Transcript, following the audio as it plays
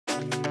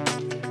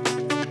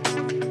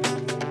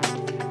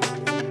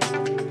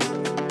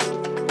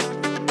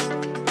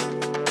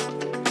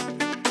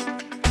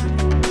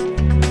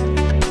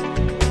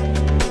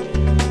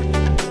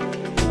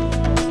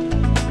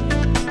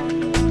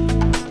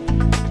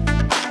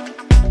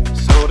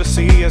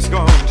sea is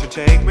going to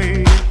take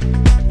me.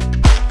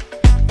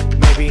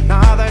 Maybe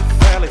not that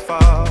fairly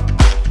far.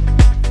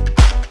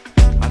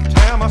 I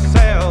tell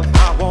myself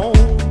I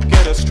won't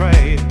get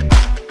astray,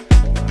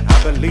 but I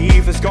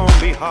believe it's gonna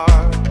be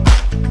hard.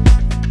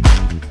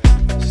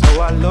 So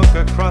I look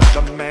across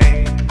the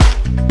main,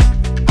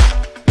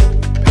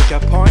 pick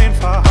a point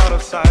for out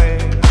of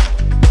sight.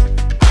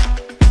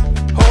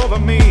 Over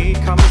me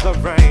comes the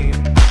rain,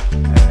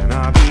 and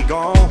I'll be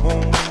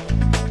gone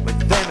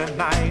within a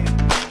night.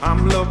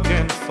 I'm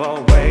looking for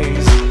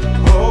ways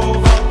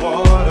over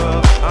water.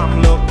 I'm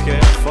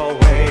looking for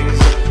ways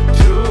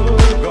to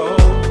go.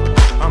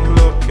 I'm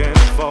looking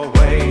for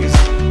ways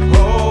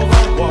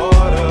over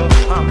water.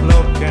 I'm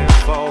looking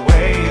for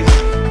ways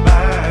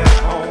back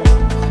home.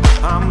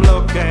 I'm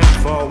looking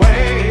for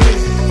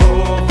ways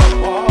over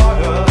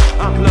water.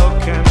 I'm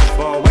looking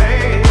for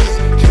ways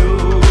to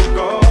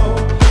go.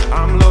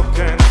 I'm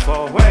looking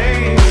for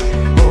ways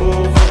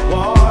over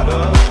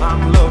water.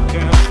 I'm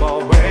looking for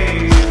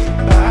ways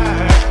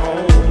back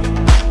home.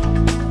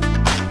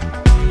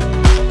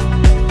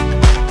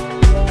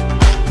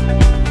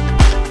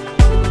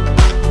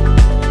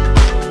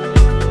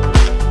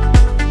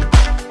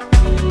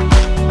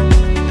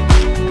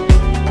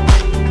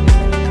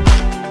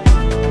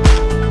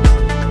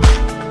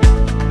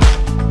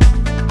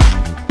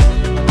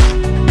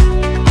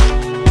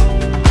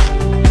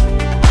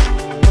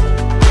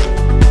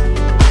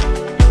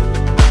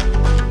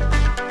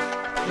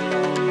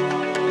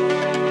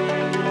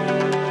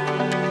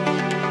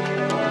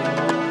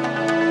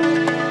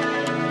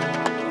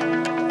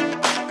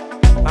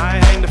 I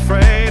ain't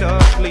afraid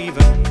of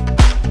leaving,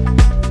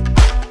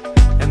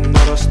 and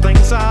all those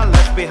things I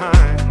left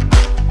behind,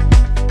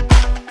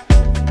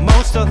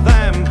 most of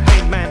them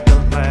ain't meant to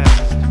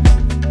last.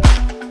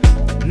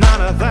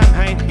 None of them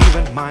ain't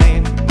even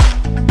mine.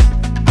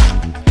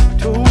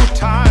 Too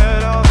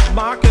tired of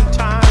marking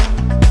time,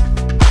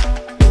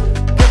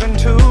 giving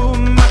too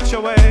much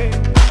away.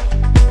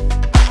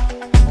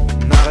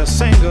 Not a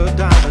single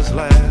dime is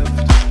left,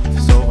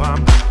 so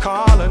I'm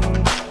calling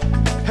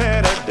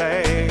here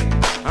today.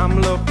 I'm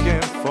looking